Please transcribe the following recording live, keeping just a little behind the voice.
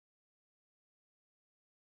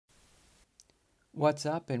What's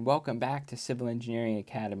up, and welcome back to Civil Engineering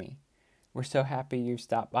Academy. We're so happy you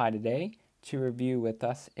stopped by today to review with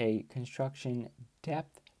us a construction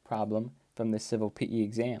depth problem from the Civil PE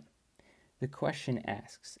exam. The question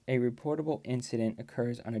asks, a reportable incident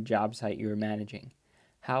occurs on a job site you are managing.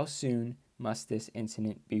 How soon must this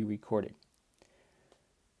incident be recorded?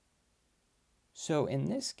 So in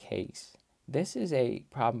this case, this is a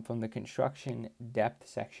problem from the construction depth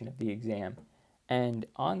section of the exam. And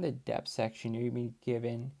on the depth section, you're going to be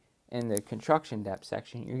given, in the construction depth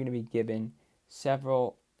section, you're going to be given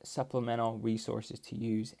several supplemental resources to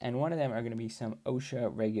use. And one of them are going to be some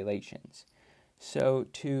OSHA regulations. So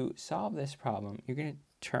to solve this problem, you're going to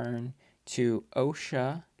turn to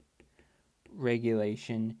OSHA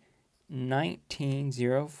regulation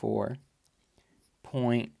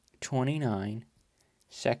 1904.29,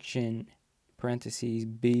 section parentheses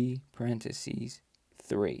B parentheses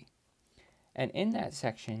 3. And in that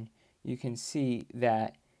section, you can see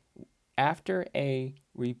that after a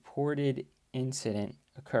reported incident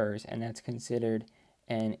occurs, and that's considered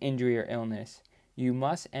an injury or illness, you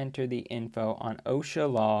must enter the info on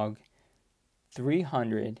OSHA log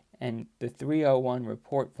 300 and the 301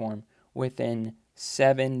 report form within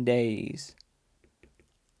 7 days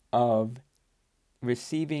of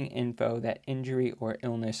receiving info that injury or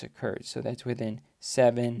illness occurred. So that's within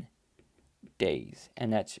 7 days,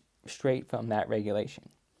 and that's straight from that regulation.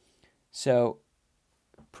 So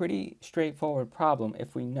pretty straightforward problem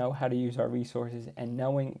if we know how to use our resources and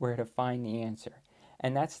knowing where to find the answer.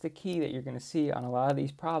 And that's the key that you're going to see on a lot of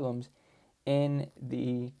these problems in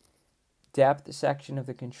the depth section of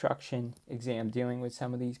the construction exam dealing with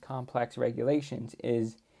some of these complex regulations.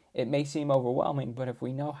 Is it may seem overwhelming, but if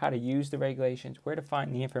we know how to use the regulations, where to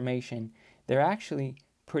find the information, they're actually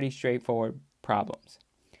pretty straightforward problems.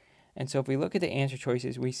 And so if we look at the answer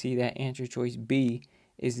choices, we see that answer choice B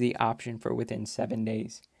is the option for within 7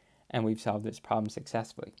 days. And we've solved this problem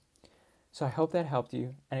successfully. So I hope that helped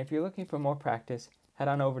you. And if you're looking for more practice, head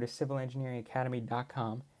on over to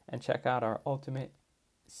civilengineeringacademy.com and check out our ultimate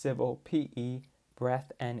Civil PE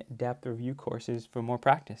breadth and depth review courses for more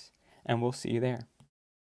practice. And we'll see you there.